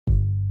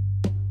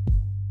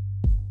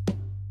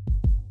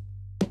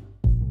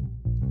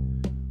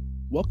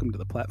Welcome to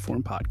the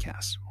Platform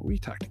Podcast, where we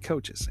talk to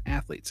coaches,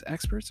 athletes,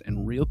 experts,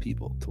 and real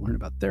people to learn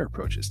about their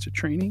approaches to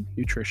training,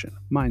 nutrition,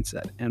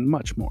 mindset, and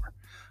much more.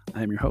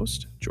 I am your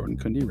host, Jordan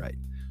Kundi Wright,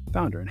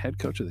 founder and head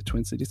coach of the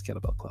Twin Cities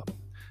Kettlebell Club.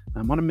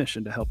 I'm on a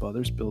mission to help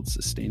others build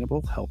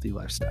sustainable, healthy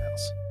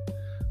lifestyles.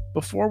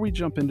 Before we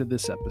jump into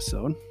this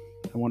episode,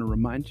 I want to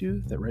remind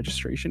you that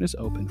registration is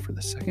open for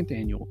the second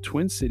annual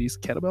Twin Cities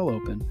Kettlebell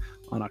Open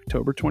on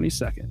October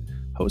 22nd,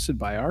 hosted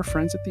by our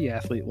friends at the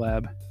Athlete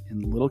Lab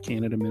in Little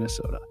Canada,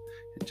 Minnesota.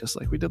 And just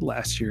like we did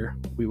last year,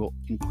 we will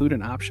include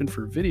an option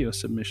for video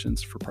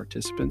submissions for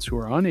participants who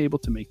are unable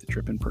to make the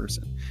trip in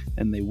person,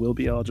 and they will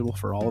be eligible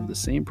for all of the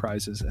same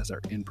prizes as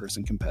our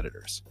in-person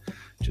competitors.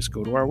 Just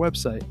go to our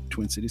website,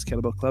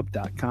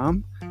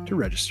 twincitieskettlebellclub.com, to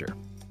register.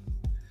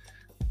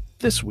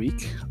 This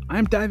week,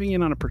 I'm diving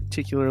in on a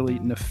particularly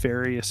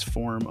nefarious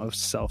form of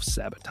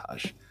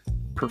self-sabotage,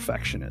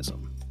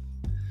 perfectionism.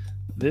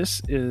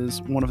 This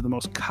is one of the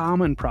most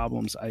common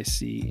problems I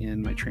see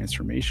in my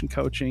transformation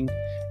coaching,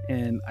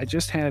 and I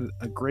just had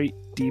a great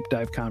deep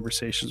dive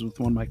conversations with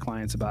one of my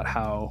clients about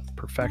how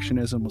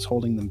perfectionism was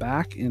holding them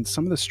back and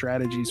some of the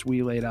strategies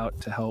we laid out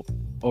to help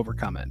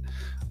overcome it.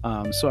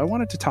 So I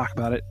wanted to talk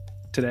about it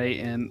today,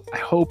 and I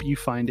hope you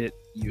find it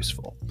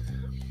useful.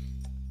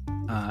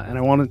 And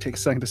I want to take a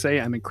second to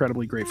say I'm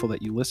incredibly grateful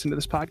that you listen to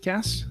this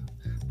podcast.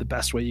 The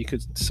best way you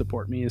could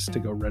support me is to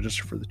go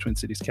register for the Twin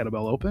Cities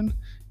Kettlebell Open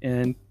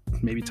and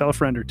maybe tell a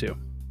friend or two.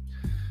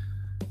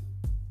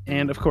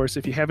 And of course,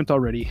 if you haven't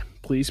already,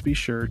 please be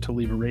sure to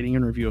leave a rating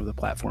and review of the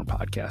Platform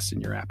Podcast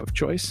in your app of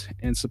choice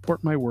and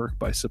support my work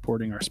by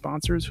supporting our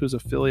sponsors whose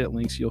affiliate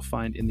links you'll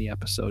find in the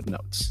episode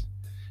notes.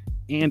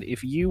 And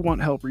if you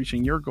want help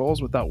reaching your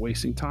goals without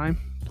wasting time,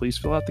 please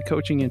fill out the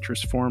coaching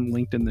interest form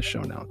linked in the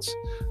show notes.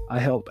 I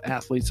help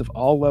athletes of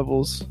all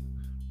levels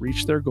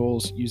reach their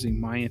goals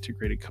using my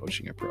integrated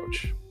coaching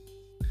approach.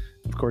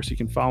 Of course, you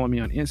can follow me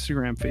on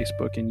Instagram,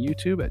 Facebook, and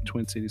YouTube at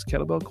Twin Cities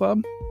Kettlebell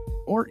Club,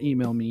 or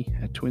email me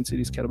at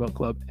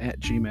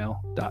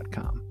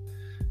twincitieskettlebellclub@gmail.com.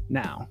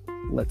 Now,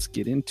 let's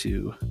get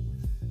into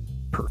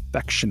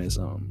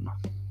perfectionism.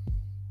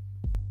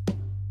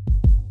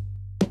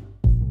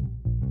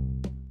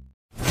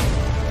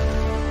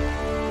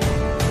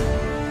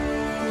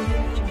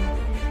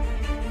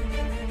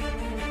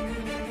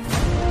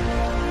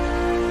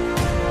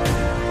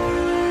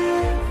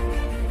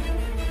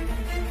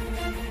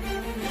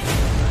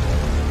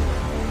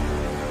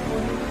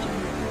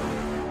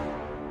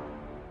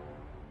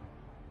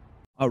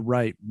 All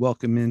right,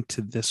 welcome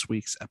into this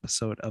week's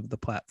episode of the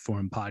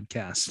Platform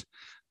Podcast.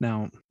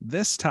 Now,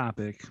 this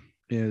topic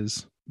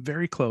is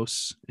very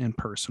close and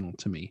personal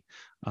to me.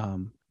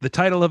 The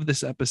title of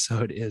this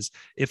episode is,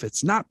 If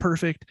It's Not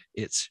Perfect,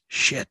 It's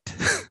Shit.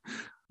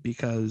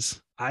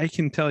 Because I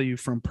can tell you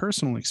from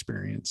personal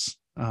experience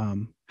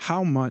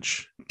how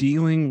much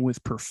dealing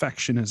with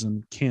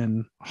perfectionism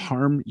can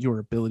harm your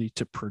ability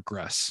to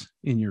progress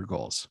in your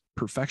goals.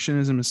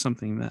 Perfectionism is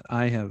something that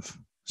I have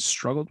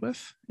struggled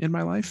with in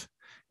my life,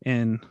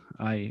 and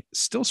I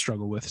still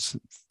struggle with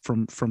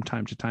from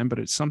time to time, but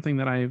it's something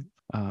that I've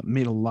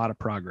made a lot of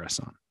progress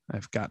on.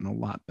 I've gotten a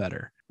lot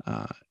better.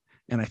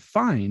 And I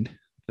find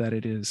that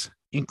it is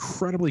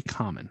incredibly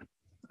common,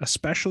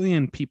 especially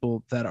in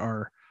people that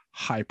are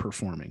high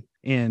performing.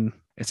 And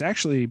it's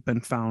actually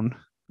been found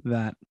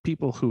that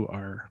people who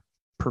are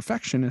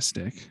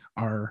perfectionistic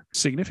are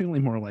significantly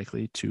more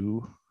likely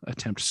to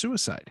attempt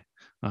suicide.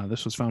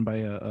 This was found by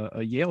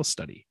a Yale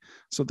study.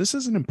 So this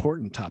is an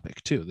important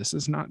topic too. This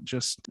is not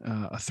just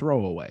a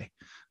throwaway.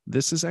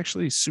 This is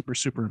actually super,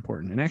 super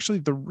important. And actually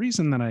the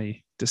reason that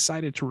I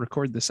decided to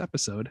record this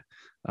episode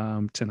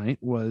tonight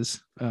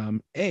was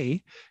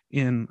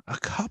in a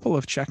couple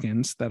of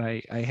check-ins that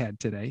I had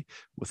today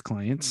with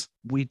clients,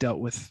 we dealt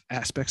with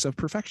aspects of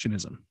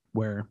perfectionism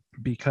where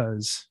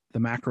because the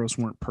macros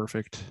weren't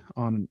perfect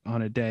on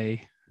a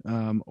day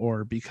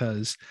or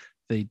because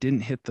they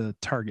didn't hit the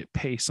target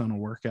pace on a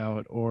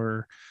workout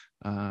or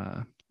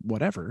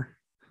whatever,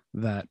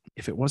 that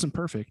if it wasn't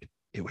perfect,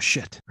 it was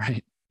shit,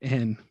 right?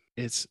 And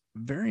it's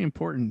very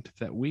important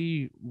that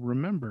we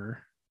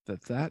remember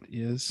that that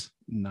is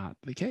not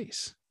the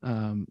case.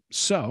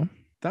 So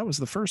that was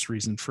the first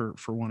reason for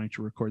wanting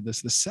to record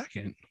this. The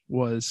second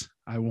was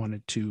I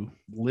wanted to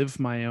live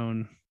my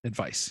own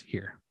advice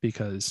here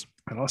because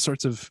I had all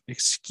sorts of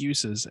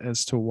excuses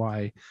as to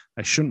why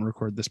I shouldn't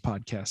record this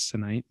podcast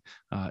tonight.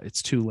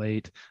 It's too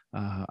late.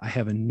 I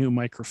have a new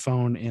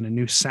microphone and a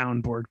new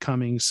soundboard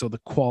coming, so the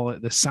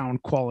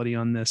sound quality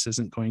on this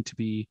isn't going to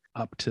be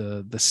up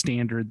to the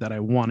standard that I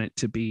want it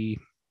to be.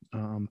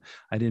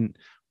 I didn't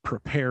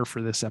prepare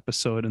for this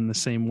episode in the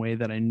same way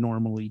that I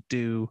normally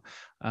do,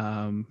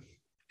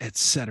 et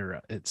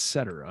cetera, et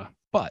cetera.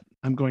 But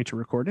I'm going to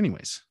record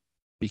anyways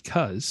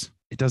because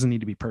it doesn't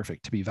need to be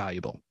perfect to be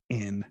valuable.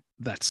 And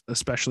that's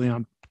especially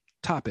on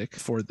topic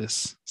for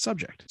this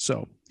subject.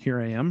 So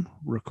here I am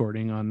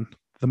recording on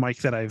the mic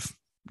that I've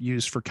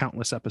used for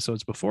countless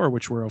episodes before,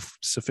 which were of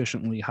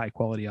sufficiently high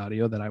quality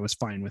audio that I was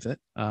fine with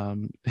it,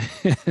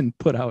 and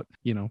put out,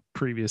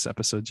 previous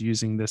episodes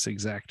using this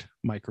exact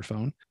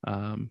microphone.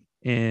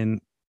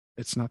 And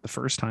it's not the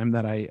first time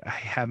that I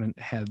haven't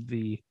had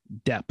the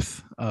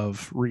depth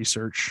of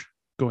research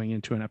going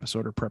into an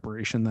episode or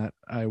preparation that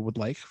I would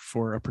like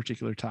for a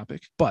particular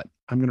topic, but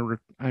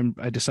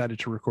I decided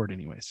to record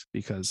anyways,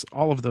 because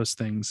all of those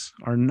things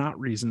are not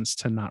reasons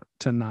to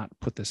not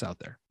put this out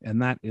there.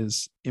 And that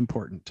is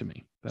important to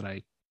me, that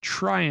I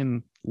try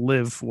and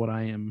live what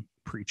I am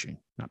preaching,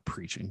 not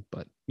preaching,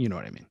 but you know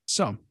what I mean.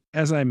 So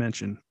as I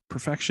mentioned,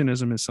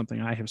 perfectionism is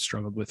something I have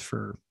struggled with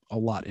for a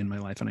lot in my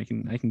life, and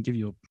I can give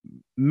you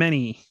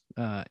many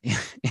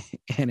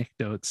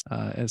anecdotes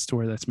as to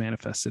where that's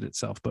manifested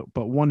itself.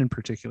 But one in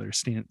particular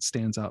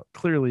stands out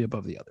clearly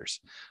above the others.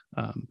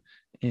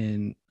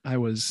 And I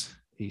was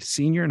a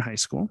senior in high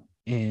school,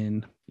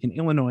 and in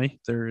Illinois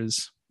there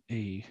is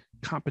a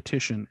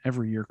competition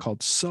every year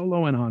called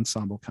solo and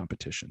ensemble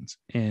competitions,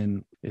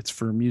 and it's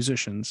for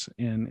musicians,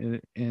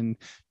 and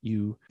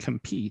you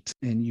compete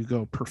and you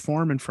go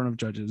perform in front of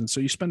judges, and so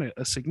you spend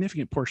a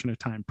significant portion of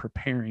time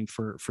preparing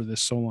for this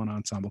solo and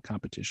ensemble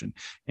competition,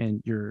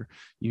 and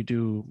you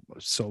do a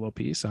solo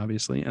piece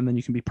obviously, and then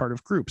you can be part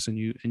of groups, and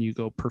you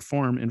go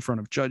perform in front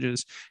of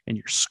judges, and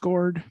you're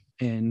scored,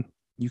 and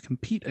you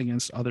compete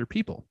against other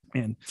people.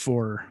 And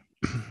for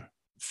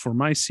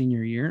my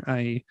senior year,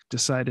 I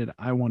decided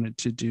I wanted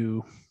to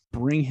do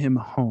Bring Him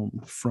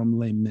Home from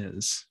Les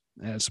Mis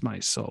as my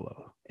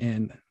solo.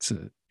 And it's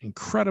an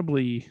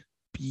incredibly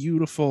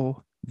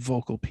beautiful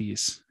vocal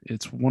piece.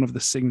 It's one of the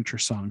signature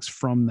songs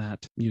from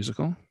that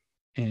musical.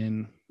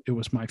 And it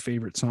was my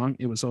favorite song.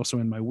 It was also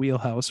in my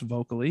wheelhouse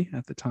vocally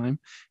at the time.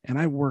 And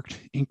I worked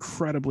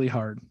incredibly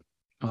hard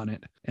on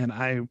it. And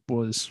I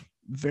was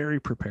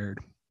very prepared.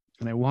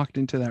 And I walked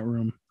into that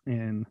room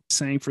and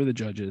sang for the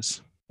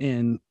judges.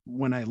 And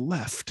when I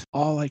left,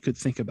 all I could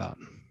think about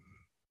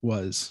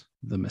was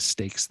the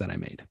mistakes that I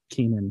made.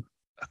 Came in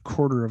a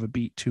quarter of a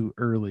beat too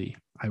early.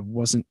 I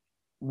wasn't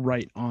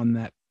right on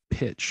that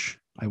pitch.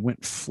 I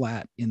went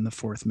flat in the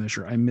fourth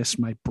measure. I missed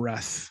my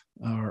breath,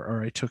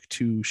 or I took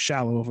too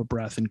shallow of a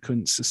breath and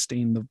couldn't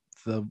sustain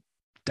the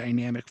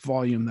dynamic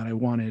volume that I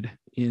wanted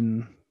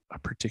in a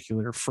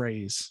particular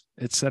phrase,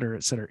 et cetera,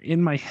 et cetera.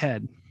 In my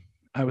head,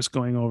 I was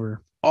going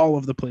over all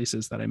of the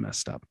places that I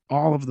messed up,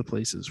 all of the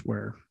places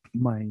where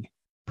my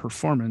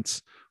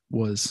performance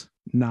was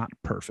not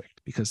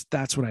perfect, because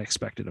that's what I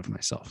expected of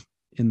myself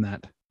in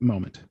that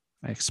moment.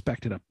 I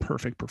expected a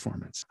perfect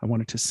performance. I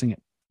wanted to sing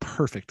it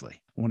perfectly.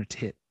 I wanted to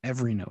hit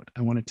every note.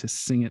 I wanted to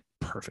sing it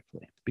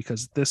perfectly,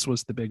 because this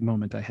was the big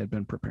moment I had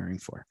been preparing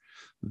for.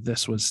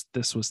 This was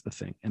the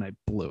thing, and I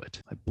blew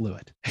it.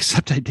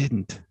 Except I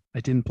didn't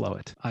blow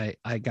it.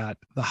 I got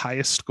the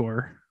highest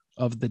score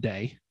of the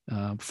day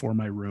for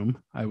my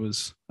room. I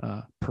was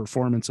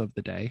performance of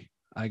the day.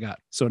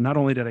 So not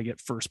only did I get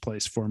first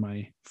place for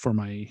my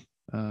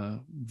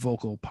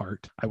vocal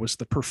part, I was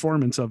the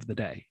performance of the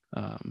day.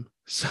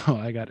 So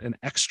I got an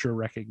extra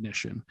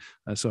recognition.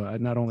 So I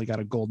not only got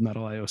a gold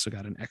medal, I also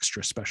got an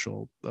extra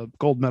special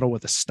gold medal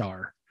with a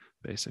star,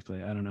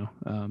 basically. I don't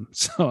know.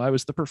 So I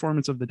was the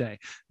performance of the day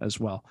as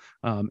well.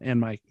 And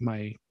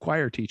my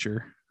choir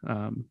teacher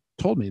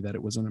told me that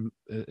it was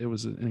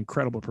an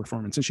incredible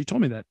performance. And she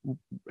told me that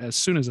as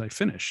soon as I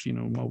finished,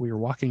 while we were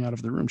walking out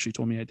of the room, she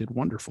told me I did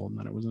wonderful and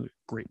that it was a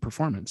great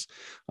performance.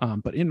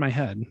 But in my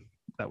head,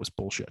 that was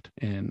bullshit.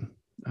 And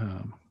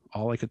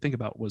all I could think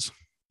about was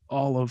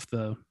all of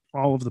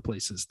the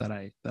places that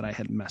I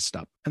had messed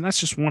up. And that's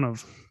just one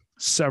of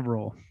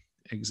several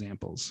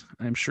examples.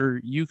 I'm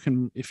sure you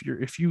can,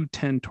 if you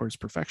tend towards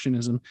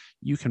perfectionism,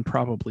 you can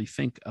probably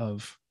think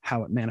of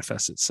how it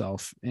manifests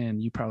itself,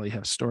 and you probably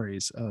have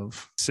stories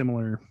of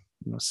similar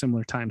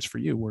times for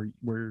you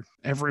where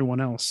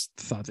everyone else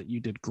thought that you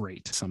did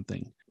great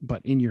something,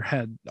 but in your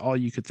head all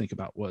you could think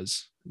about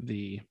was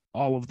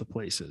all of the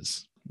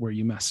places where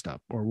you messed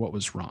up or what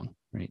was wrong,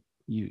 right?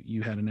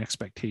 You had an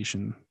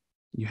expectation,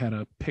 you had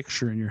a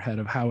picture in your head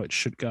of how it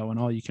should go, and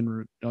all you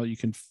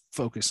can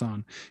focus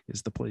on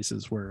is the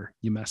places where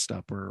you messed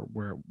up or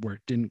where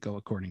it didn't go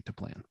according to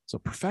plan. So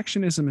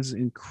perfectionism is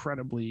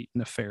incredibly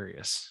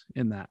nefarious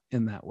in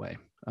that way.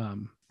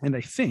 And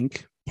I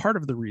think part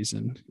of the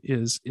reason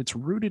is it's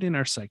rooted in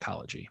our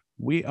psychology.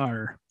 We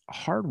are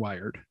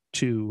hardwired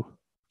to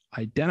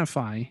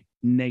identify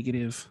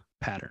negative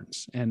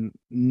patterns and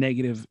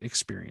negative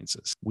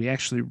experiences. We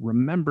actually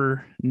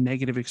remember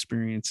negative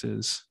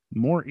experiences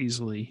more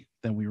easily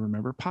than we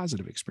remember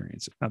positive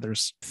experiences. Now,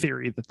 there's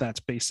theory that that's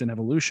based in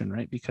evolution,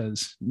 right?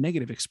 Because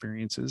negative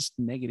experiences,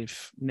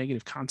 negative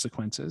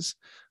consequences,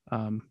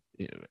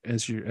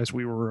 as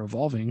we were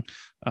evolving,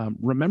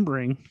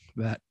 remembering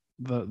that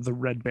the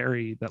red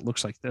berry that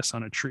looks like this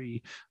on a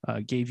tree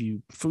gave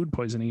you food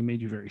poisoning and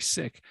made you very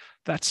sick.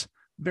 That's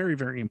very,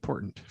 very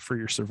important for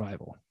your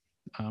survival.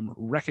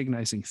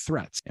 Recognizing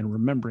threats and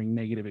remembering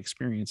negative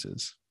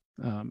experiences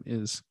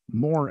is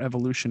more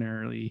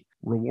evolutionarily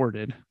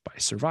rewarded by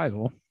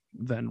survival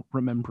than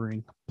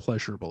remembering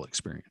pleasurable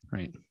experience,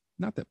 right?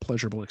 Not that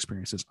pleasurable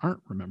experiences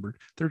aren't remembered,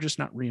 they're just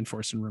not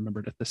reinforced and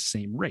remembered at the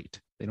same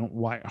rate. They don't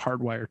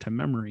hardwire to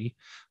memory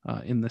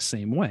in the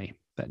same way.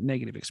 that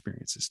negative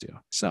experiences do.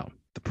 So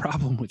the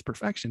problem with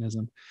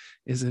perfectionism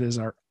is it is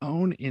our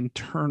own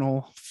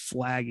internal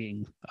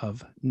flagging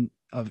of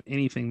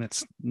anything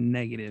that's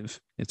negative.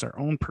 It's our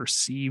own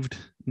perceived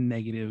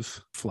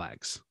negative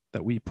flags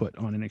that we put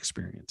on an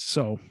experience.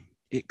 So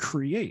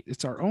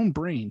it's our own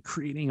brain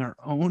creating our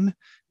own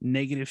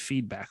negative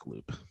feedback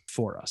loop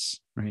for us,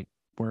 right?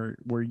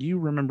 Where you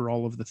remember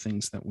all of the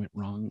things that went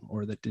wrong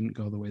or that didn't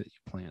go the way that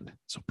you planned.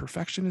 So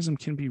perfectionism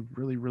can be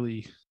really,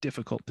 really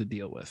difficult to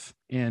deal with.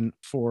 And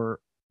for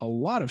a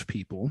lot of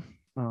people,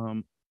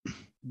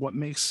 what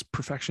makes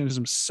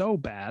perfectionism so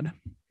bad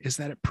is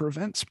that it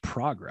prevents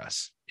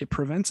progress. It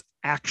prevents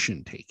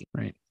action taking,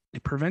 right?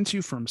 It prevents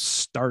you from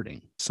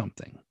starting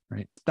something,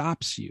 right?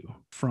 Stops you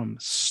from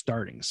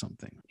starting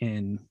something.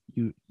 And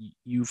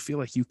you feel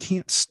like you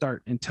can't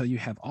start until you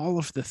have all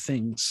of the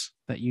things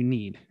that you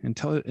need,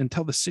 until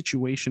the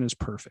situation is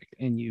perfect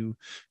and you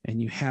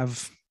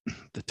have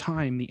the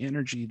time, the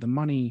energy, the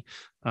money,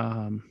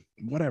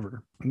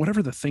 whatever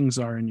the things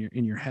are in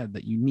your head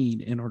that you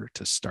need in order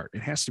to start.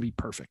 It has to be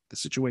perfect. The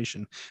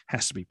situation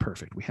has to be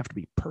perfect. We have to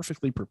be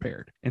perfectly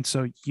prepared. And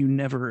so you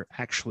never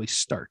actually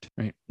start,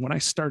 right? When I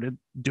started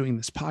doing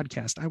this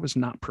podcast, I was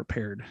not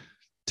prepared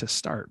to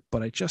start,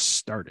 but I just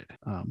started.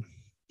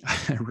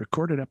 I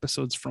recorded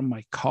episodes from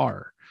my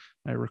car.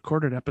 I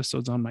recorded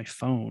episodes on my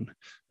phone.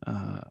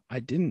 I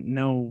didn't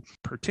know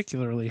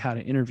particularly how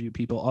to interview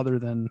people other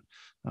than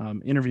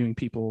interviewing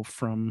people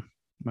from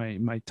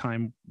my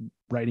time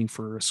writing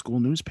for a school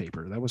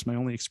newspaper. That was my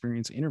only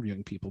experience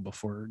interviewing people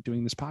before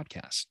doing this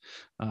podcast.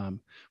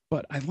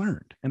 But I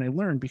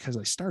learned because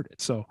I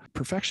started. So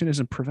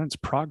perfectionism prevents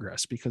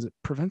progress because it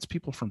prevents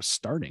people from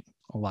starting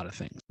a lot of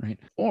things, right?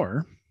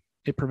 Or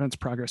it prevents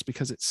progress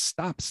because it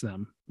stops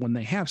them when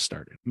they have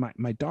started.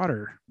 My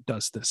daughter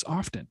does this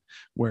often,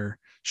 where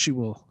she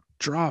will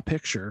draw a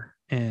picture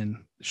and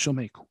she'll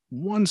make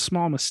one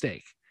small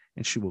mistake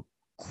and she will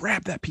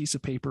grab that piece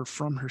of paper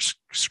from her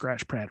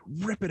scratch pad,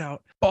 rip it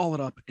out, ball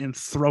it up, and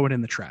throw it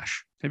in the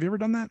trash. Have you ever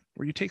done that?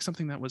 Where you take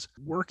something that was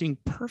working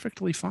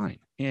perfectly fine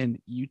and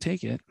you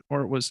take it,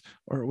 or it was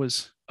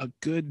a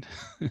good,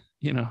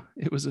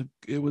 it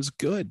was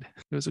good.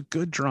 It was a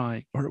good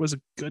drawing, or it was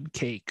a good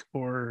cake,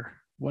 or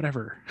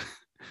whatever.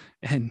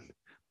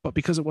 But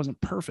because it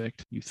wasn't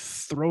perfect, you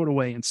throw it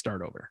away and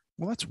start over.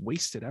 Well, that's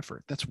wasted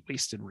effort. That's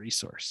wasted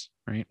resource,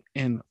 right?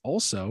 And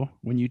also,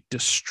 when you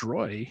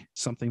destroy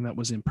something that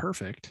was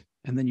imperfect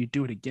and then you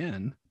do it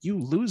again, you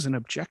lose an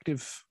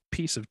objective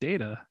piece of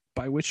data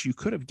by which you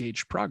could have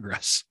gauged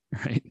progress,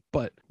 right?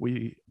 But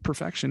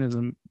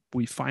perfectionism,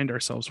 we find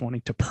ourselves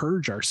wanting to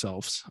purge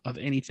ourselves of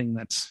anything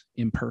that's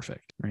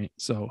imperfect, right?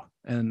 So,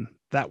 and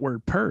that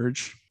word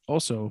purge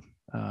also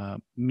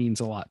means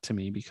a lot to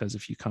me, because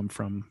if you come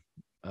from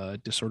a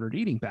disordered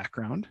eating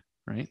background,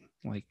 right?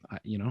 Like,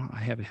 I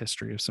have a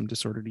history of some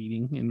disordered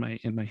eating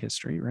in my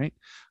history, right?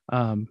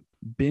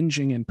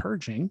 Binging and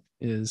purging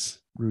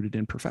is rooted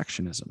in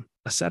perfectionism.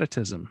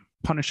 Asceticism,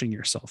 punishing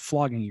yourself,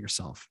 flogging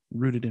yourself,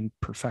 rooted in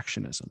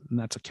perfectionism. And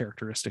that's a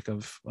characteristic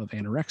of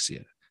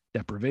anorexia,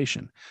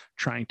 deprivation,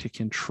 trying to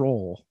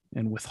control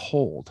and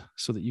withhold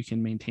so that you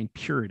can maintain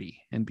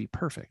purity and be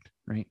perfect,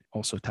 right?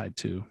 Also tied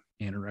to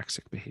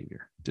anorexic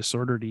behavior.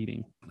 Disordered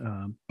eating,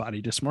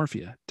 body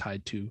dysmorphia,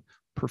 tied to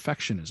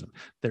perfectionism.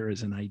 There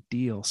is an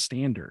ideal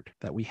standard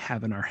that we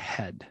have in our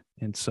head.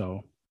 And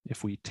so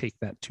if we take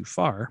that too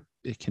far,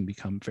 it can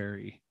become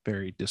very,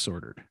 very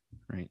disordered,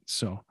 right?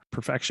 So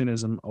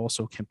perfectionism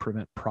also can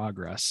prevent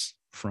progress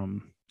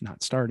from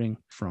not starting,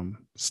 from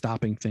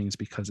stopping things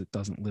because it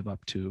doesn't live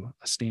up to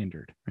a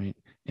standard, right?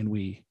 And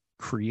we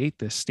create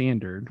this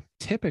standard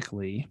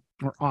typically,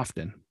 or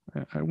often,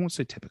 I won't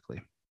say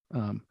typically,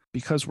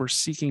 because we're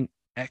seeking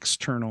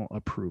external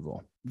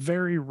approval.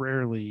 Very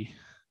rarely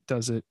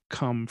does it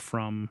come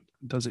from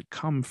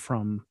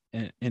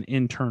an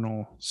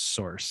internal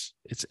source.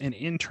 It's an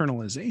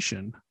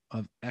internalization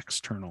of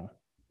external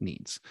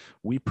needs.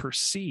 We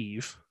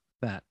perceive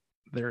that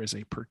there is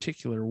a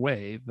particular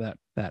way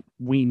that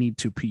we need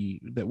to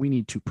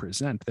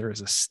present. There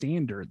is a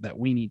standard that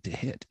we need to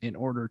hit in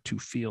order to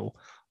feel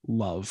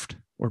loved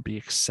or be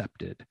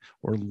accepted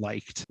or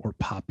liked or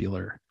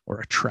popular or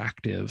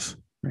attractive,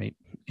 right?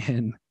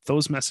 And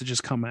those messages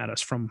come at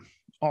us from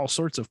all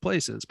sorts of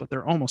places, but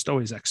they're almost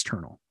always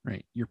external,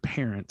 right? Your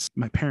parents.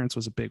 My parents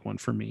was a big one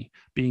for me,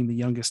 being the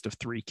youngest of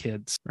three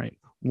kids, right?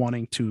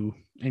 Wanting to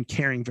and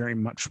caring very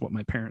much what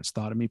my parents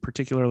thought of me,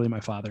 particularly my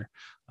father,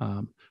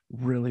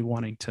 really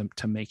wanting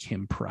to make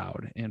him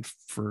proud and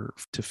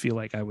to feel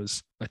like I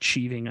was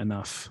achieving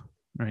enough,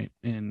 right?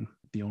 And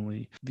the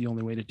only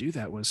way to do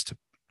that was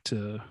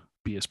to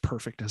be as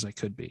perfect as I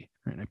could be,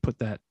 right? And I put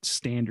that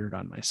standard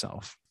on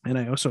myself. And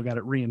I also got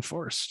it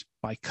reinforced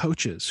by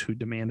coaches who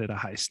demanded a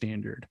high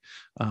standard.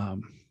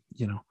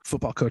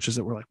 Football coaches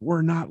that were like,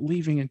 we're not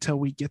leaving until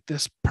we get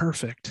this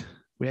perfect.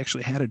 We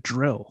actually had a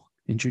drill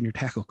in junior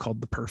tackle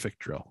called the perfect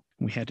drill.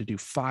 We had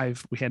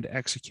to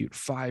execute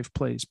 5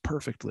 plays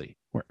perfectly,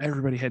 where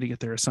everybody had to get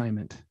their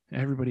assignment.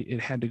 It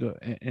had to go,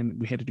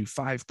 and we had to do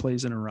 5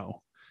 plays in a row.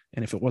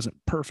 And if it wasn't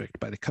perfect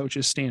by the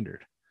coach's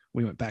standard,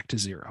 we went back to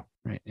zero,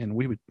 right? And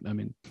we would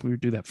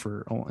do that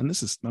for, and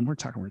this is, we're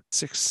talking, we're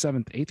 6th,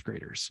 7th, 8th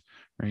graders,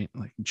 right?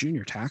 Like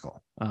junior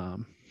tackle,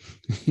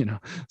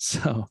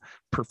 so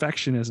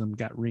perfectionism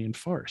got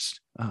reinforced.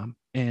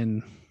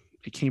 And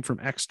it came from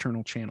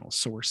external channels.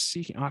 So we're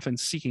often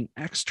seeking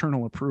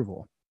external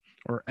approval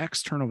or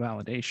external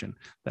validation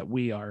that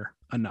we are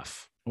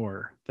enough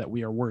or that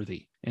we are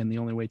worthy. And the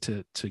only way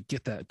to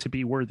get that, to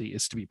be worthy,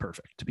 is to be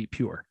perfect, to be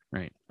pure,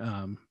 right?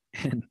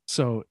 And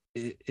so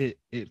it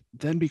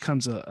then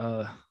becomes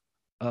a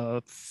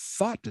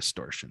thought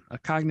distortion, a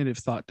cognitive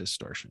thought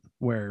distortion,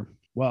 where,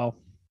 well,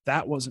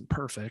 that wasn't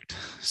perfect,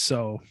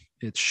 so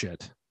it's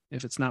shit.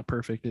 If it's not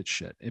perfect, it's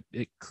shit.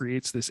 It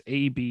creates this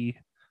A-B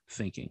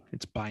thinking.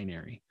 It's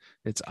binary.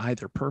 It's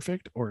either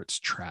perfect or it's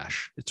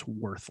trash. It's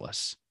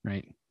worthless,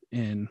 right?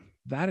 And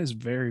that is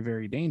very,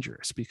 very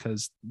dangerous,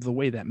 because the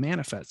way that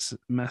manifests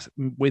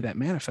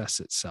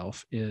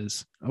itself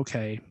is,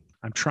 okay,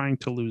 I'm trying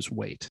to lose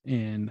weight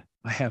and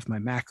I have my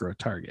macro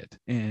target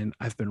and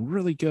I've been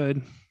really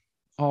good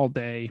all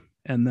day.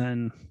 And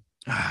then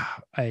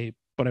I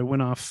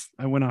went off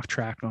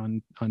track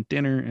on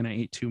dinner and I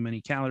ate too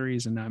many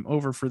calories and I'm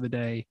over for the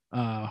day.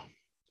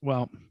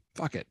 Well,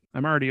 fuck it.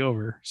 I'm already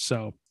over.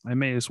 So I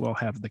may as well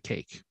have the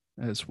cake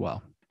as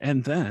well.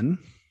 And then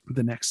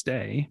the next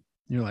day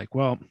you're like,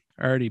 well,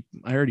 I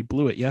already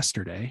blew it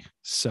yesterday.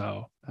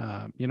 So,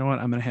 you know what?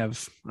 I'm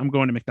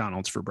going to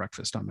McDonald's for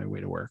breakfast on my way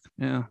to work.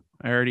 Yeah.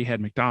 I already had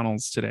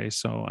McDonald's today.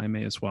 So I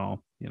may as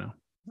well,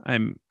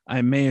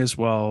 I may as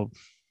well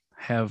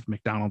have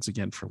McDonald's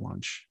again for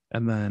lunch.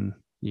 And then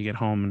you get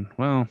home and,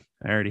 well,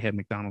 I already had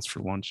McDonald's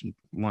for lunch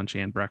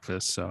and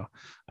breakfast. So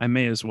I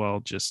may as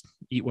well just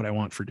eat what I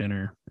want for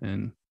dinner.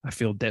 And I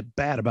feel dead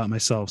bad about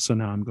myself. So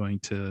now I'm going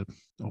to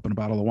open a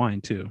bottle of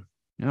wine too.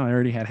 I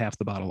already had half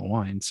the bottle of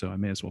wine, so I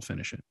may as well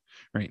finish it.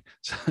 Right.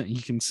 So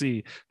you can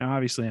see now,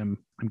 obviously I'm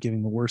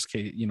giving the worst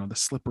case, the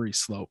slippery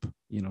slope,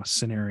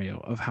 scenario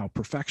of how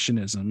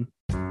perfectionism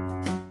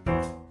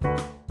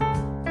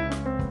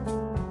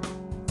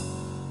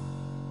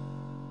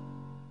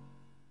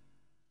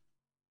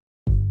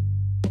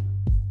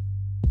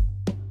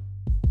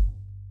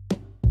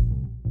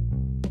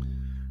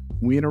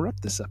We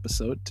interrupt this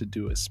episode to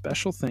do a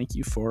special thank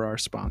you for our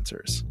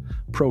sponsors.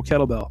 Pro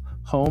Kettlebell,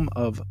 home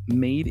of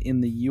made in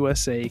the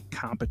USA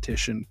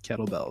competition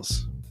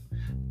kettlebells.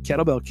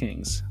 Kettlebell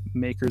Kings,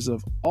 makers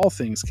of all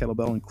things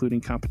kettlebell, including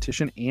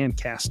competition and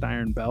cast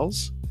iron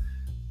bells.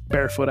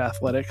 Barefoot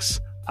Athletics,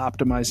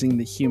 optimizing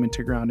the human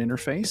to ground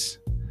interface.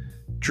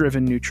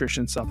 Driven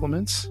Nutrition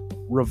Supplements,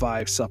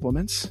 Revive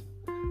Supplements.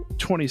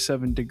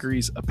 27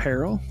 Degrees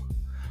Apparel.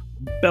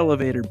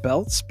 Bellevator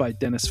Belts by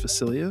Dennis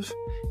Vasiliev,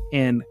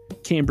 and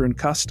Cambrian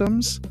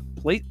Customs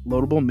plate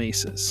loadable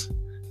maces.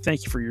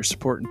 Thank you for your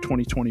support in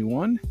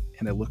 2021,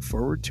 and I look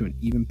forward to an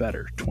even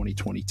better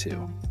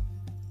 2022.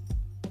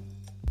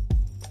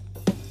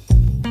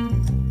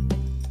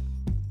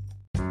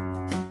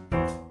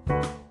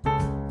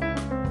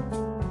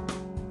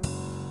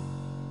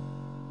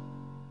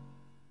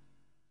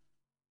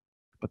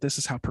 But this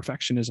is how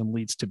perfectionism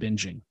leads to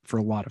binging for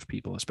a lot of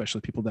people,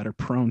 especially people that are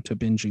prone to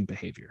binging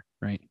behavior,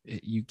 right?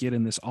 You get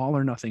in this all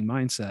or nothing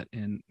mindset,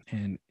 and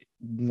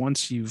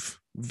once you've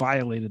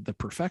violated the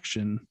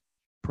perfection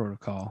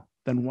protocol,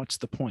 then what's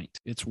the point?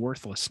 It's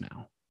worthless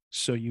now.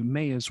 So you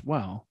may as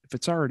well, if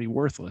it's already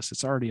worthless,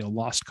 it's already a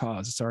lost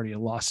cause, it's already a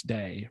lost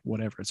day,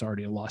 whatever, it's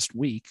already a lost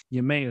week,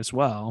 you may as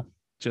well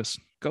just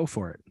go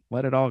for it.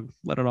 Let it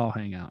all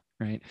hang out,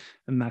 right?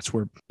 And that's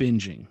where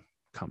binging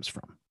comes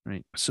from.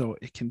 Right. So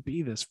it can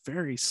be this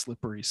very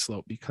slippery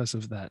slope because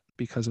of that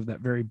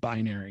very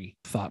binary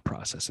thought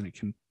process, and it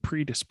can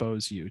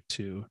predispose you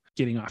to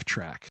getting off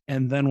track.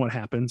 And then what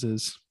happens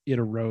is it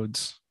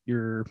erodes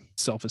your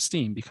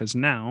self-esteem, because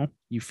now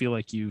you feel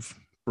like you've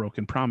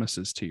broken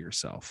promises to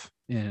yourself.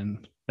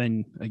 And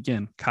then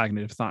again,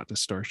 cognitive thought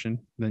distortion.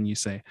 Then you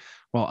say,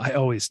 well, I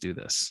always do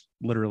this.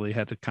 Literally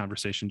had a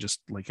conversation just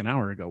like an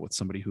hour ago with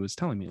somebody who was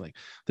telling me, like,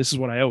 this is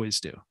what I always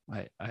do.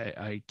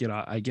 I get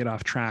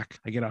off track.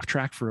 I get off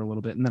track for a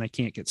little bit and then I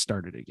can't get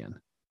started again.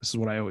 This is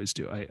what I always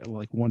do.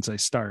 Once I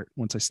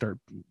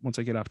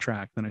get off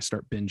track, then I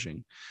start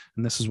binging.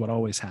 And this is what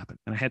always happens.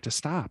 And I had to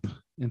stop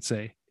and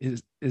say,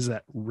 is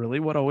that really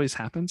what always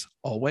happens?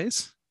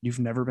 Always? You've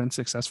never been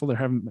successful?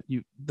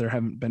 There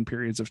haven't been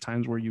periods of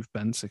times where you've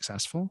been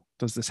successful?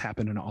 Does this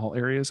happen in all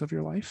areas of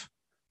your life?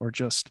 Or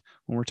just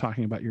when we're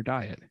talking about your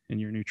diet and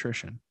your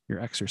nutrition, your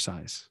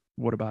exercise?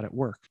 What about at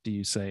work? Do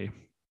you say,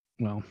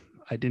 well,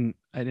 I didn't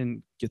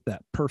get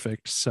that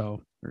perfect,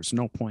 so there's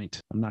no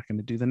point. I'm not going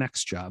to do the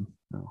next job.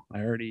 No, I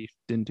already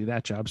didn't do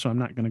that job, so I'm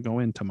not going to go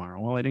in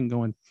tomorrow. Well, I didn't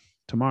go in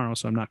tomorrow,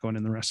 so I'm not going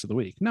in the rest of the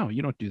week. No,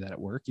 you don't do that at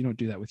work. You don't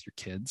do that with your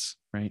kids,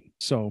 right?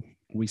 So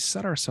we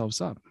set ourselves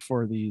up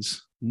for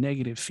these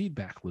negative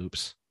feedback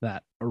loops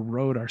that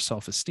erode our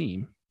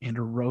self-esteem and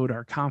erode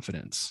our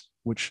confidence,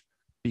 which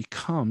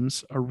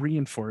becomes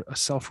a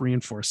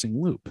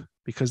self-reinforcing loop,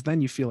 because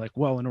then you feel like,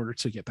 well, in order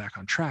to get back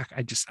on track,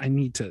 I just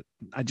need to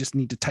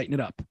tighten it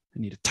up. I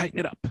need to tighten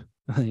it up.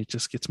 And it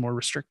just gets more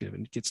restrictive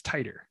and it gets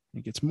tighter.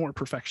 It gets more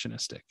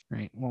perfectionistic,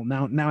 right? Well,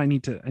 now I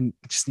need to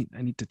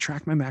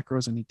track my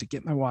macros. I need to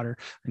get my water.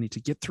 I need to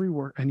get 3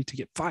 work. I need to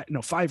get 5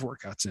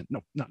 workouts in.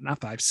 No,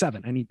 not 5,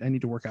 7. I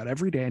need to work out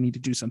every day. I need to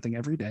do something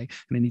every day,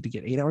 and I need to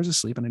get 8 hours of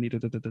sleep, and I need to,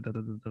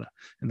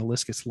 and the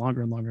list gets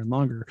longer and longer and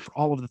longer for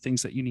all of the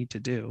things that you need to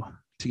do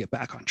to get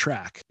back on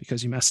track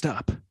because you messed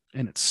up,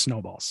 and it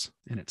snowballs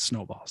and it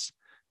snowballs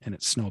and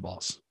it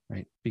snowballs,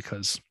 right?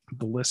 Because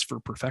the list for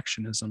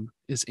perfectionism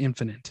is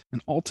infinite,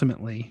 and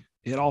ultimately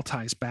it all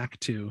ties back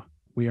to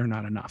we are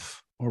not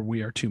enough or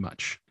we are too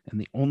much. And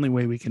the only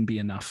way we can be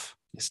enough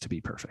is to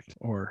be perfect,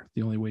 or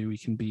the only way we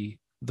can be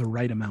the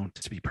right amount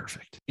to be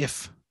perfect.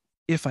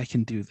 If I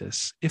can do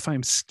this, if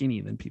I'm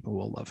skinny, then people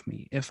will love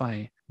me.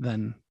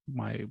 Then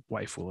my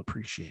wife will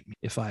appreciate me.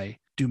 If I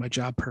do my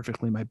job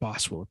perfectly, my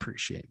boss will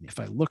appreciate me. If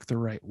I look the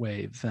right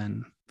way,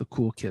 then the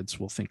cool kids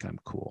will think I'm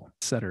cool,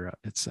 et cetera,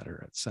 et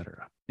cetera, et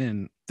cetera.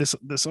 And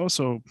this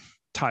also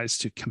ties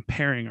to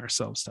comparing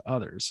ourselves to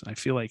others. I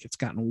feel like it's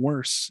gotten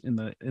worse in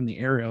the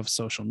era of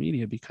social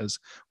media because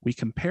we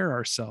compare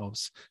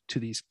ourselves to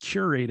these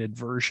curated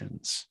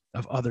versions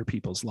of other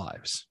people's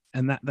lives.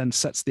 And that then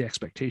sets the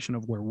expectation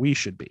of where we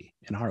should be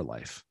in our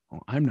life.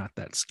 Well, I'm not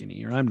that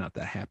skinny, or I'm not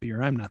that happy,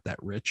 or I'm not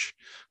that rich,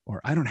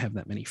 or I don't have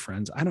that many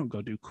friends. I don't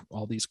go do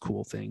all these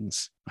cool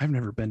things. I've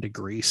never been to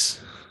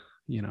Greece,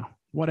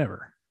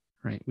 whatever.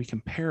 Right? We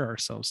compare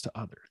ourselves to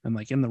others. And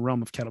like in the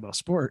realm of kettlebell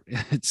sport,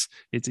 it's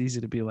easy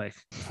to be like,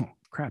 oh,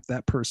 crap,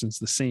 that person's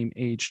the same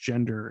age,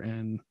 gender,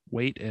 and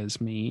weight as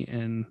me,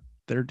 and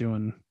they're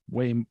doing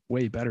way,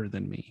 way better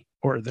than me.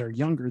 Or they're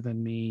younger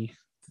than me,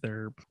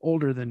 they're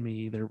older than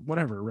me, they're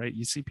whatever, right?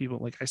 You see people,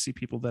 like I see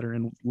people that are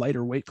in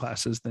lighter weight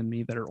classes than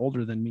me, that are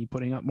older than me,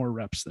 putting up more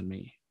reps than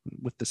me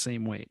with the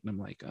same weight. And I'm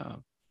like,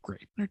 oh,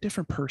 great. They're a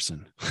different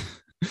person.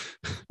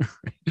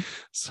 Right?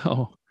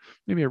 So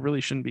maybe I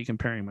really shouldn't be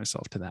comparing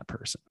myself to that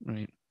person,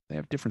 right? They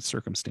have different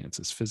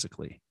circumstances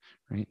physically,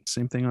 right?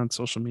 Same thing on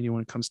social media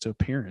when it comes to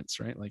appearance,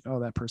 right? Like, oh,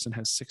 that person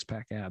has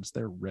 6-pack abs,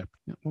 they're ripped.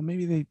 Well,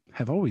 maybe they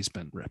have always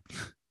been ripped.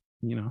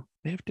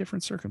 They have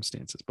different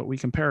circumstances, but we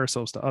compare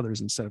ourselves to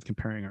others instead of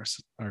comparing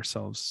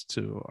ourselves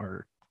to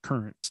our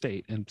current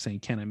state and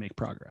saying, can I make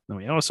progress? Now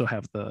we also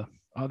have the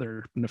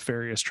other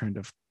nefarious trend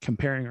of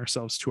comparing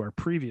ourselves to our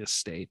previous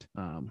state,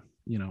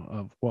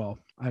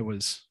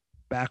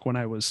 back when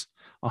I was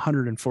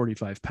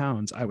 145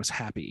 pounds, I was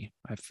happy.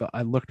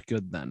 I looked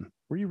good then.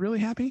 Were you really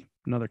happy?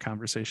 Another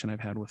conversation I've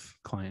had with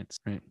clients,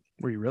 right?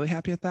 Were you really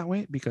happy at that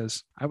weight?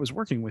 Because I was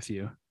working with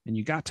you and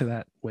you got to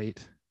that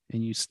weight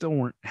and you still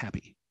weren't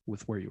happy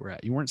with where you were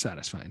at. You weren't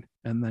satisfied.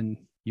 And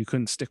then you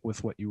couldn't stick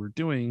with what you were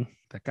doing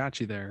that got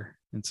you there.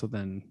 And so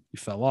then you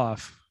fell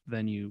off.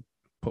 Then you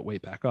put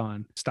weight back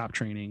on, stopped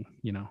training,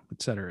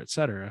 et cetera, et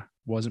cetera.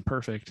 Wasn't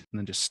perfect. And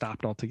then just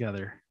stopped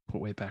altogether, put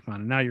weight back on.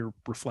 And now you're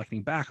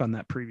reflecting back on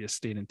that previous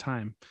state in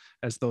time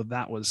as though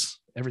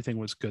everything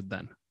was good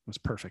then, was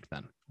perfect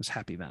then, was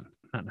happy then.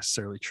 Not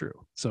necessarily true.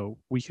 So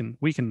we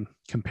can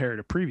compare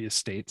to previous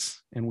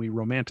states and we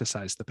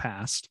romanticize the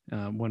past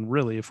when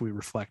really, if we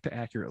reflect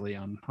accurately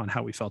on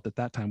how we felt at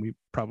that time, we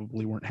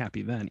probably weren't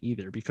happy then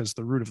either, because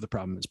the root of the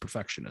problem is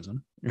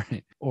perfectionism,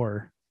 right?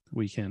 Or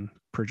we can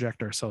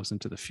project ourselves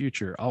into the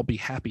future. I'll be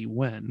happy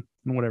when,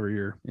 and whatever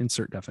your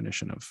insert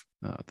definition of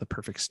the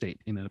perfect state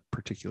in a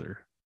particular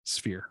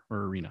sphere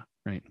or arena,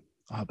 right?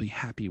 I'll be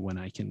happy when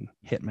I can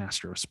hit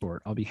master of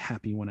sport. I'll be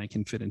happy when I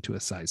can fit into a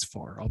size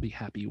 4. I'll be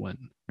happy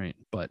when, right?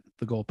 But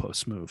the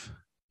goalposts move.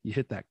 You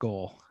hit that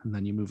goal and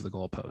then you move the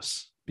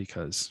goalposts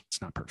because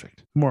it's not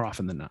perfect more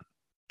often than not.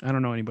 I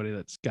don't know anybody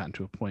that's gotten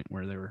to a point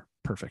where they were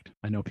perfect.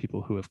 I know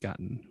people who have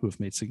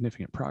made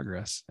significant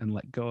progress and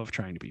let go of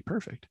trying to be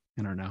perfect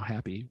and are now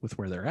happy with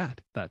where they're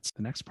at. That's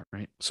the next part,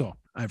 right? So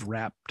I've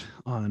rapped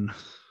on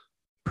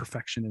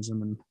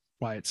perfectionism and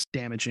why it's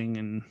damaging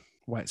and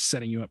why it's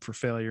setting you up for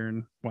failure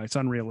and why it's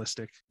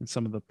unrealistic and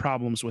some of the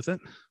problems with it.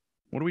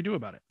 What do we do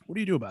about it? What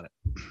do you do about it?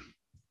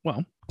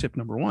 Well, tip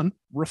number 1,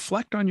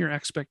 reflect on your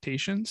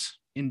expectations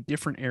in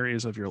different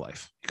areas of your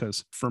life.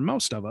 Because for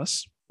most of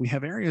us, we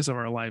have areas of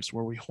our lives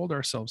where we hold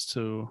ourselves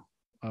to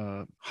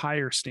a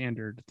higher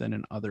standard than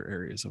in other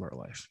areas of our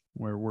life,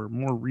 where we're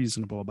more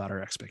reasonable about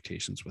our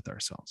expectations with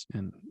ourselves.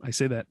 And I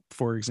say that,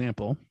 for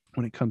example,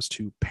 when it comes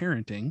to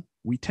parenting,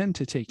 we tend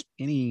to take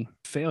any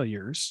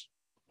failures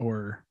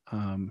or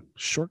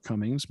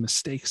shortcomings,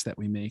 mistakes that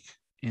we make,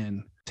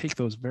 and take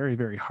those very,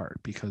 very hard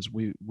because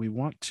we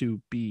want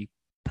to be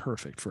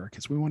perfect for our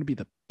kids. We want to be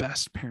the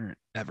best parent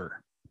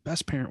ever,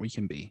 best parent we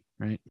can be,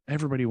 right?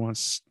 Everybody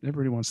wants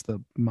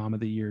the mom of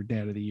the year,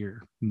 dad of the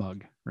year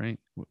mug, right?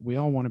 We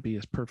all want to be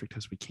as perfect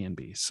as we can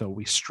be. So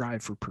we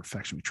strive for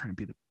perfection. We try and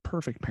be the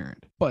perfect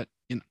parent. But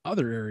in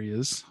other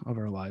areas of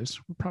our lives,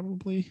 we're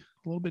probably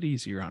a little bit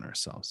easier on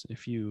ourselves.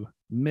 If you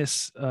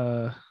miss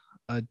a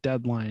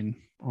deadline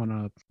on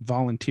a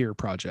volunteer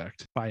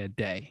project by a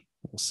day,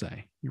 we'll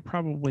say, you're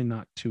probably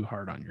not too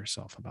hard on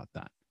yourself about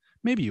that.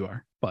 Maybe you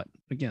are. But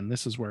again,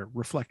 this is where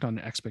reflect on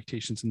the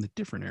expectations in the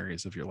different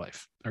areas of your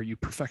life. Are you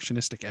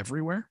perfectionistic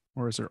everywhere,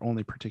 or is there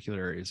only particular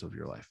areas of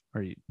your life?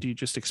 Do you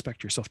just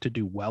expect yourself to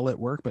do well at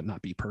work, but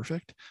not be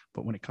perfect?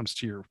 But when it comes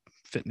to your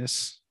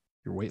fitness,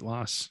 your weight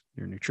loss,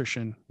 your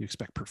nutrition, you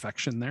expect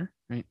perfection there,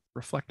 right?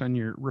 Reflect on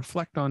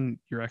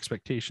your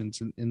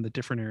expectations in the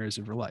different areas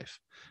of your life.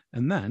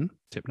 And then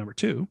tip number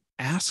 2,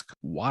 ask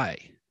why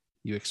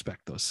you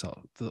expect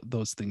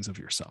those things of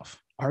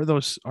yourself. Are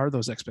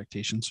those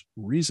expectations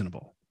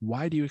reasonable?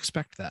 Why do you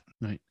expect that,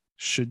 right?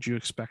 Should you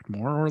expect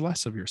more or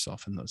less of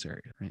yourself in those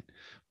areas, right?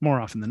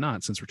 More often than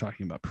not, since we're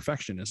talking about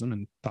perfectionism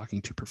and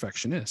talking to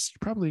perfectionists, you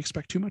probably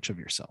expect too much of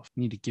yourself.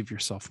 You need to give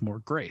yourself more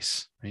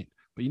grace, right?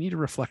 But you need to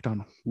reflect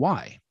on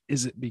why.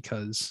 Is it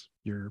because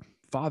your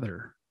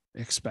father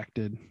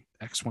expected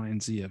X, Y,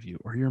 and Z of you,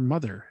 or your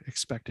mother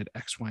expected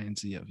X, Y, and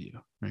Z of you,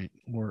 right?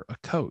 Or a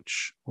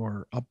coach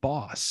or a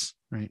boss,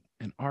 right?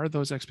 And are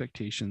those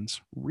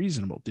expectations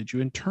reasonable? Did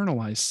you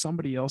internalize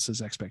somebody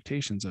else's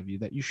expectations of you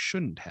that you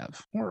shouldn't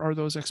have? Or are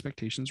those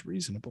expectations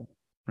reasonable?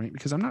 Right?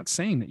 Because I'm not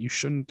saying that you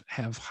shouldn't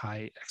have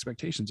high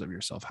expectations of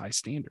yourself, high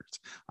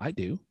standards. I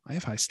do. I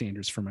have high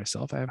standards for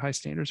myself. I have high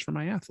standards for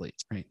my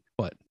athletes, right?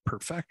 But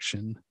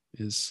perfection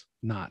is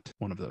not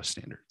one of those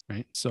standards,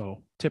 right?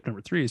 So tip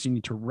number 3 is you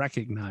need to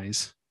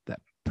recognize that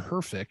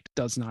perfect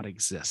does not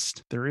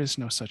exist. There is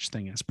no such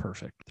thing as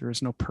perfect. There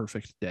is no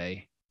perfect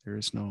day. There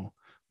is no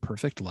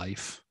perfect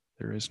life.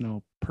 There is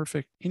no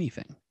perfect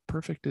anything.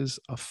 Perfect is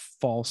a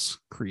false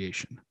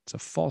creation. It's a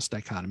false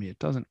dichotomy. It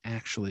doesn't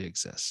actually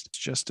exist. It's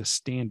just a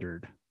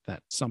standard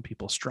that some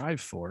people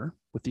strive for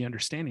with the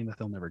understanding that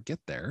they'll never get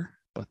there,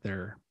 but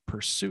their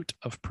pursuit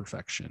of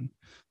perfection,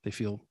 they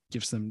feel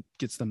gets them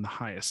the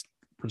highest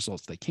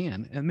results they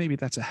can. And maybe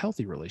that's a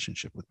healthy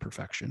relationship with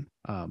perfection.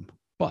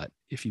 But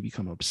if you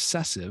become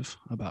obsessive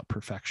about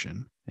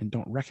perfection and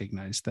don't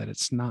recognize that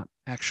it's not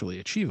actually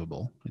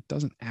achievable, it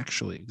doesn't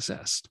actually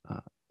exist,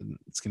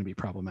 it's going to be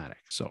problematic.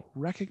 So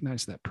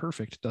recognize that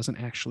perfect doesn't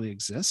actually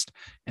exist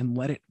and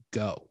let it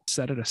go.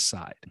 Set it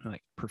aside.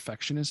 Like,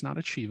 perfection is not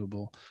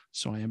achievable,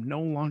 so I am no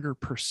longer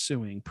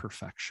pursuing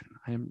perfection.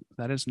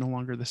 That is no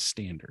longer the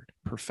standard.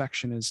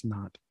 Perfection is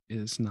not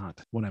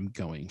what I'm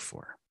going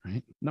for,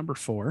 right? Number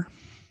four,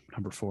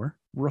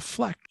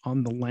 reflect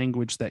on the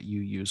language that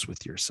you use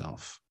with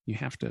yourself. You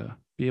have to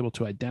be able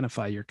to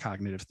identify your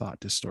cognitive thought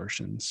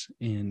distortions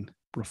and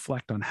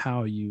reflect on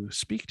how you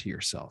speak to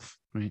yourself,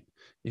 right?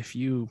 If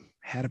you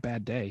had a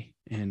bad day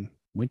and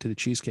went to the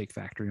Cheesecake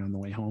Factory on the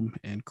way home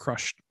and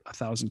crushed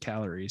 1,000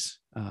 calories,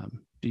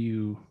 do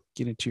you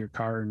get into your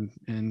car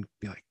and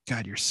be like,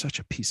 God, you're such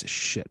a piece of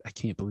shit. I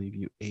can't believe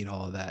you ate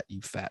all of that,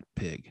 you fat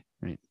pig,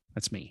 right?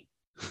 That's me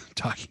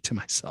talking to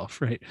myself,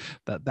 right?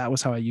 That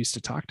was how I used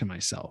to talk to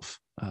myself.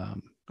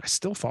 I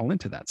still fall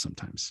into that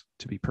sometimes,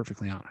 to be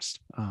perfectly honest.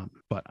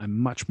 But I'm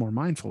much more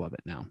mindful of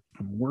it now.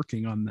 I'm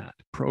working on that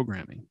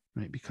programming,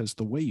 right? Because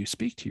the way you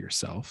speak to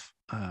yourself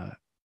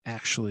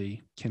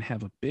actually can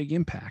have a big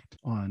impact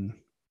on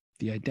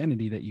the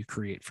identity that you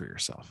create for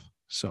yourself.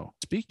 So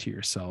speak to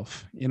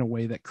yourself in a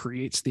way that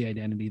creates the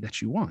identity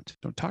that you want.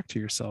 Don't talk to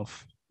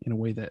yourself in a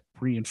way that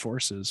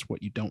reinforces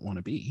what you don't want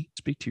to be.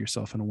 Speak to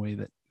yourself in a way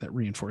that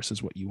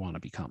reinforces what you want to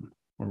become,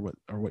 or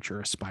what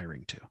you're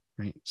aspiring to,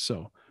 right?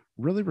 So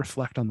really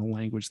reflect on the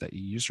language that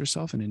you use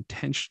yourself and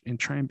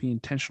try and be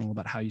intentional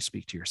about how you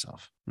speak to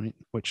yourself, right?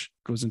 Which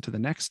goes into the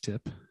next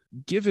tip.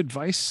 Give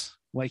advice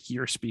like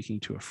you're speaking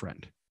to a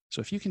friend. So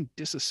if you can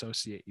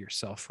disassociate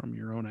yourself from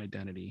your own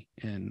identity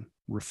and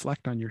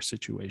reflect on your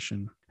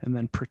situation and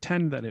then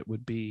pretend that it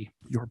would be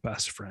your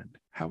best friend,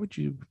 how would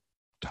you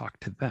talk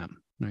to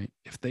them, right?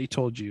 If they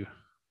told you,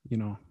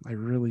 I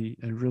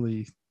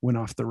really went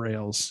off the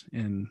rails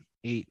and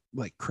ate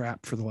like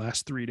crap for the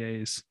last 3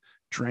 days,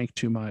 drank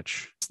too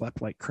much,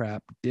 slept like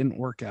crap, didn't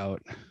work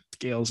out,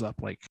 scales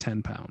up like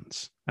 10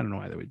 pounds. I don't know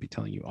why they would be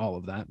telling you all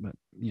of that, but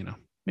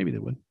maybe they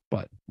would.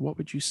 But what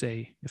would you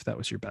say if that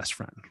was your best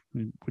friend?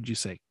 Would you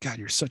say, God,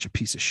 you're such a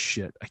piece of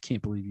shit. I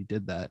can't believe you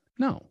did that.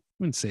 No, you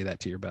wouldn't say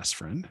that to your best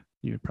friend.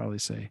 You would probably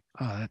say,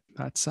 oh,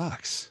 that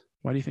sucks.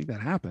 Why do you think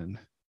that happened?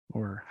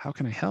 Or how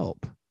can I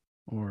help?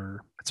 Or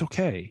it's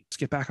okay. Let's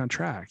get back on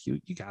track. You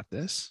got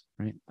this,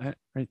 right?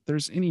 Right.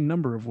 There's any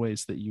number of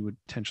ways that you would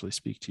potentially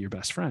speak to your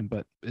best friend,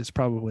 but it's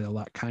probably a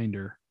lot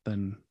kinder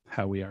than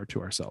how we are to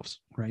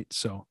ourselves, right?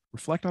 So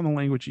reflect on the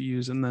language you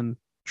use and then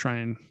try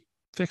and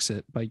fix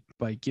it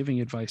by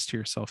giving advice to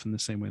yourself in the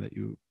same way that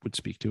you would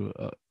speak to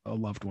a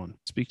loved one.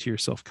 Speak to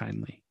yourself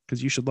kindly,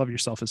 because you should love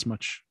yourself as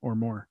much or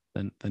more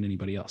than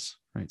anybody else,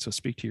 right? So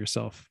speak to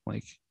yourself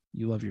like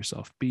you love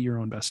yourself. Be your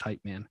own best hype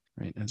man,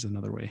 right? As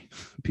another way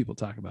people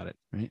talk about it,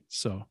 right?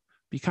 So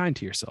be kind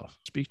to yourself.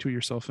 Speak to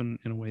yourself in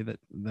a way that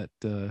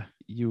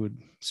you would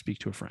speak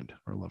to a friend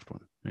or a loved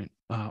one,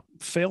 right?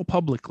 Fail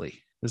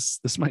publicly.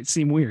 This might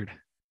seem weird,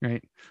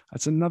 right?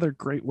 That's another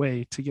great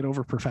way to get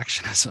over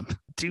perfectionism.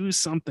 Do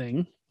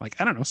something like,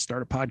 I don't know,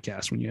 start a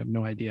podcast when you have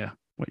no idea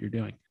what you're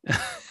doing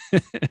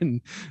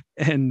and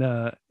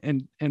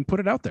put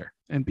it out there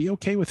and be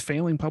okay with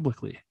failing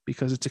publicly,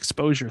 because it's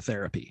exposure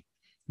therapy.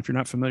 if you're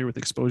not familiar with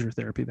exposure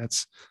therapy,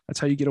 that's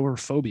how you get over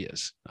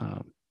phobias.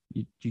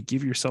 You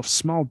give yourself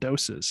small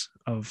doses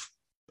of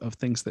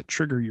things that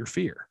trigger your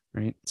fear,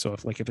 right? So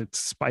if it's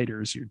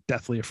spiders, you're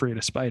deathly afraid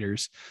of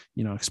spiders,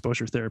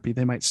 exposure therapy,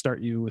 they might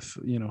start you with,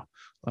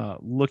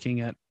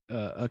 looking at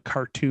a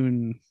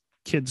cartoon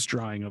kid's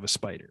drawing of a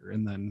spider.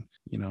 And then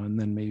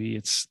maybe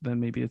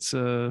it's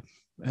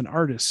an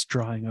artist's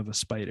drawing of a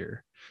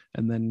spider.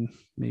 And then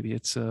maybe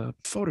it's a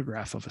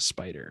photograph of a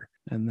spider.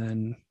 And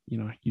then,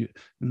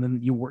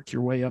 you work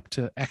your way up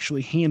to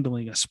actually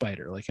handling a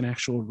spider, like an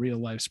actual real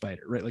life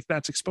spider, right? Like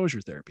that's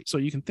exposure therapy. So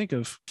you can think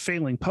of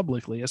failing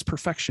publicly as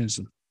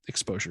perfectionism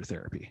exposure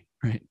therapy,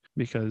 right?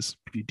 Because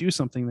if you do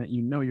something that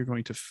you're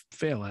going to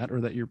fail at,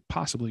 or that you're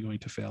possibly going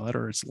to fail at,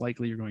 or it's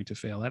likely you're going to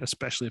fail at,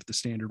 especially if the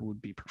standard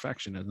would be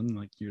perfectionism,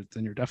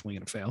 then you're definitely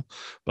going to fail.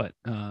 But,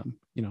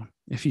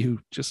 if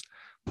you just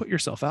put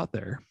yourself out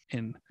there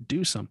and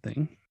do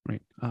something,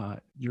 right,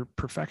 your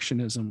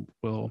perfectionism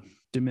will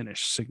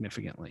diminish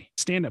significantly.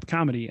 Stand-up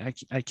comedy,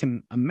 I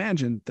can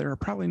imagine there are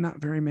probably not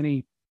very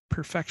many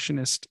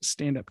perfectionist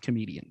stand-up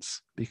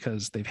comedians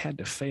because they've had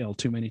to fail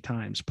too many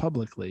times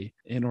publicly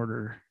in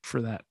order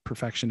for that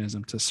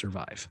perfectionism to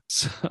survive.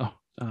 So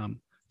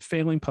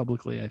failing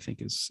publicly, I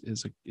think,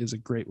 is a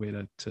great way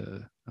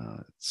to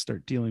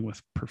start dealing with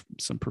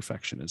some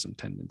perfectionism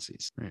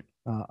tendencies. Right.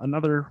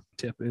 Another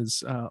tip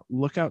is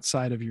look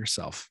outside of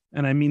yourself,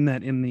 and I mean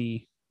that in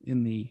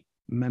the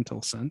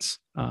mental sense,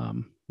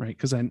 right?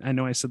 Because I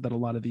know I said that a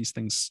lot of these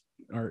things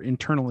are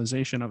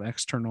internalization of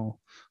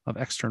external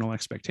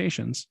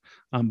expectations,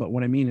 but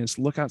what I mean is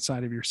look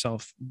outside of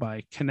yourself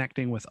by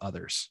connecting with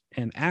others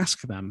and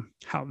ask them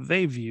how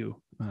they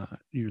view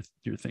your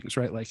things,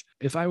 right? Like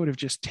if I would have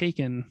just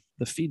taken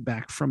the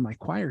feedback from my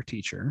choir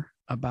teacher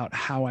about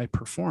how I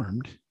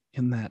performed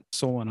in that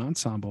solo and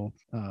ensemble,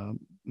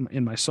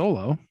 in my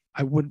solo,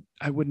 I would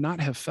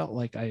not have felt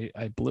like I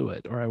blew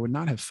it, or I would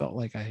not have felt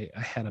like I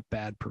had a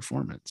bad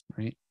performance,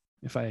 right?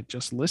 If I had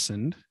just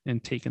listened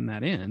and taken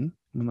that in,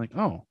 I'm like,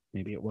 oh,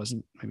 maybe it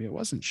wasn't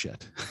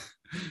shit.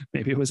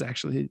 Maybe it was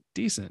actually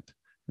decent,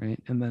 right?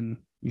 And then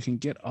you can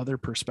get other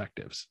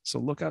perspectives. So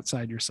look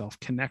outside yourself,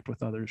 connect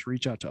with others,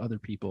 reach out to other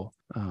people,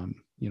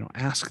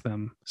 ask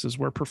them. This is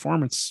where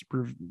performance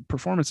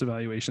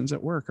evaluations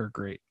at work are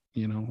great.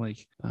 You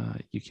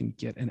can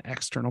get an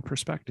external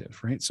perspective,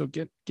 right? So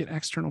get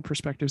external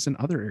perspectives in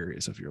other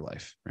areas of your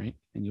life, right?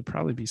 And you'll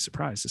probably be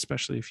surprised,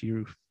 especially if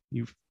you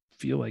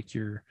feel like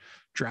you're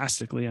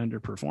drastically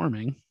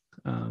underperforming.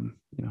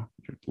 You're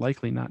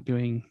likely not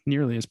doing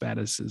nearly as bad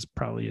as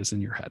probably is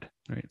in your head,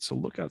 right? So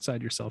look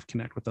outside yourself,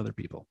 connect with other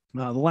people.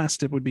 The last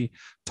tip would be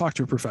talk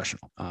to a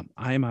professional.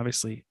 I am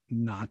obviously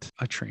not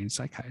a trained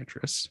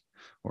psychiatrist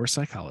or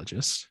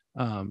psychologist.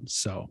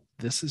 So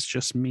this is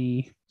just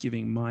me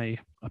giving my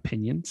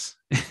opinions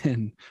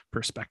and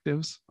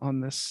perspectives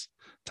on this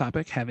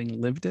topic,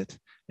 having lived it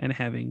and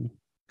having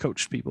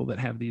coached people that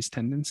have these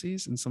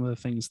tendencies, and some of the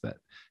things that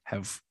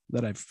I've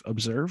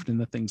observed and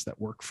the things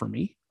that work for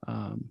me,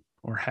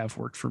 or have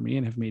worked for me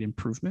and have made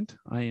improvement.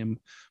 I am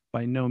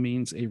by no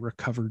means a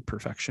recovered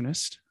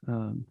perfectionist,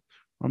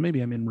 or maybe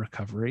I'm in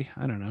recovery.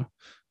 I don't know.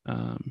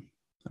 I'm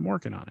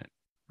working on it,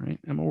 right?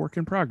 I'm a work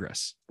in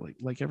progress,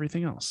 like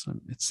everything else.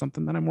 It's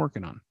something that I'm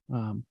working on.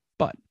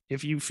 But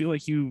if you feel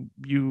like you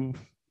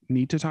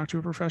need to talk to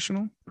a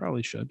professional,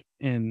 probably should.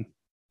 And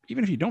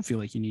even if you don't feel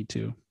like you need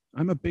to,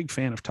 I'm a big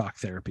fan of talk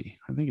therapy.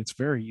 I think it's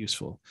very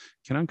useful.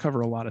 It can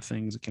uncover a lot of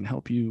things. It can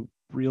help you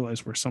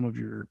realize where some of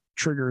your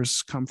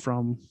triggers come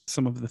from,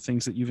 some of the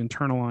things that you've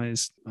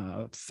internalized,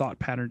 thought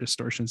pattern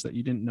distortions that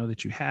you didn't know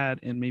that you had,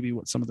 and maybe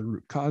what some of the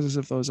root causes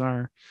of those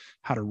are,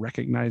 how to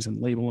recognize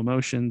and label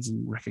emotions,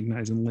 and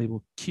recognize and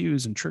label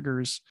cues and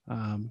triggers,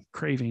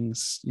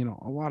 cravings,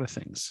 a lot of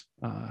things.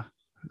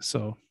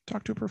 So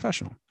talk to a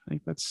professional. I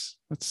think that's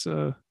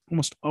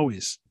almost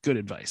always good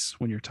advice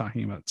when you're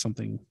talking about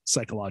something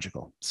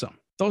psychological. So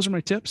those are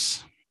my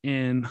tips,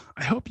 and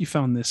I hope you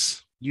found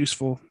this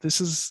useful. This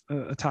is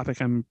a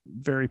topic I'm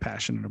very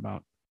passionate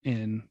about.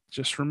 And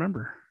just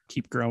remember,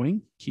 keep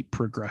growing, keep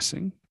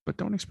progressing, but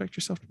don't expect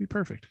yourself to be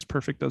perfect.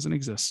 Perfect doesn't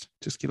exist.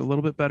 Just get a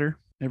little bit better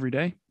every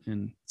day,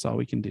 and it's all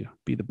we can do.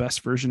 Be the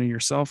best version of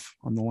yourself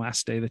on the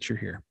last day that you're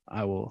here.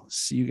 I will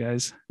see you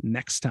guys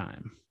next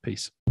time.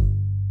 Peace.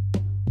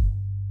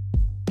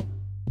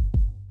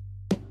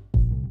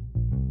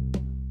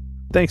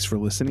 Thanks for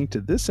listening to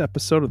this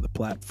episode of the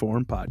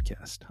Platform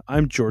Podcast.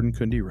 I'm Jordan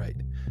Kundi Wright.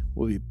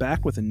 We'll be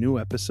back with a new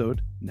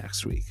episode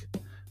next week.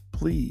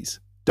 Please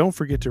don't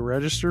forget to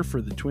register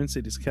for the Twin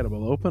Cities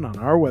Kettlebell Open on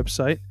our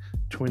website,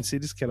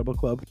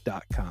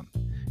 twincitieskettlebellclub.com.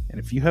 And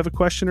if you have a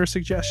question or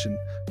suggestion,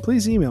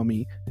 please email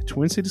me at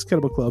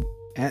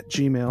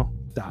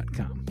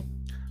twincitieskettlebellclub@gmail.com.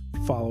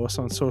 Follow us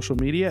on social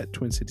media at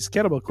Twin Cities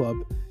Kettlebell Club.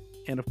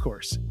 And of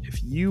course,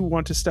 if you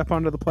want to step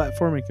onto the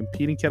platform and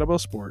compete in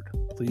kettlebell sport,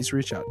 please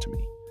reach out to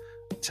me.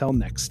 Until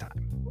next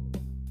time.